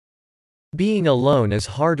Being alone is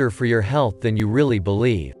harder for your health than you really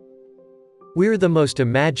believe. We're the most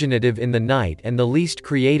imaginative in the night and the least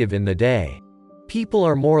creative in the day. People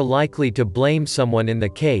are more likely to blame someone in the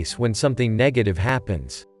case when something negative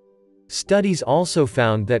happens. Studies also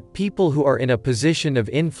found that people who are in a position of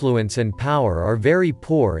influence and power are very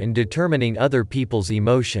poor in determining other people's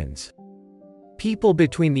emotions. People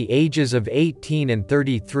between the ages of 18 and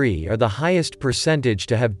 33 are the highest percentage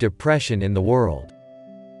to have depression in the world.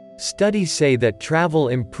 Studies say that travel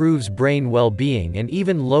improves brain well-being and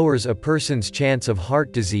even lowers a person's chance of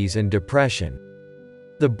heart disease and depression.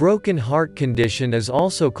 The broken heart condition is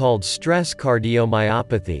also called stress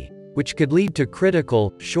cardiomyopathy, which could lead to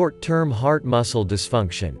critical, short-term heart muscle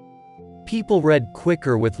dysfunction. People read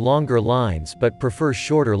quicker with longer lines but prefer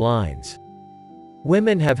shorter lines.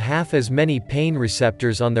 Women have half as many pain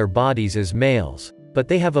receptors on their bodies as males, but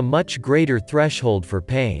they have a much greater threshold for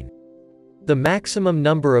pain. The maximum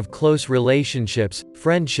number of close relationships,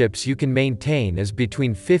 friendships you can maintain is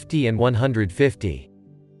between 50 and 150.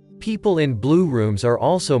 People in blue rooms are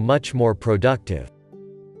also much more productive.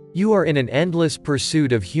 You are in an endless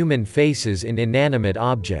pursuit of human faces in inanimate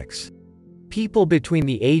objects. People between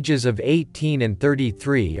the ages of 18 and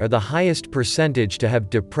 33 are the highest percentage to have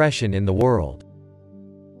depression in the world.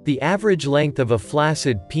 The average length of a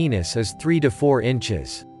flaccid penis is 3 to 4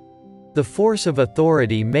 inches. The force of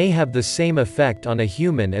authority may have the same effect on a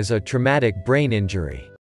human as a traumatic brain injury.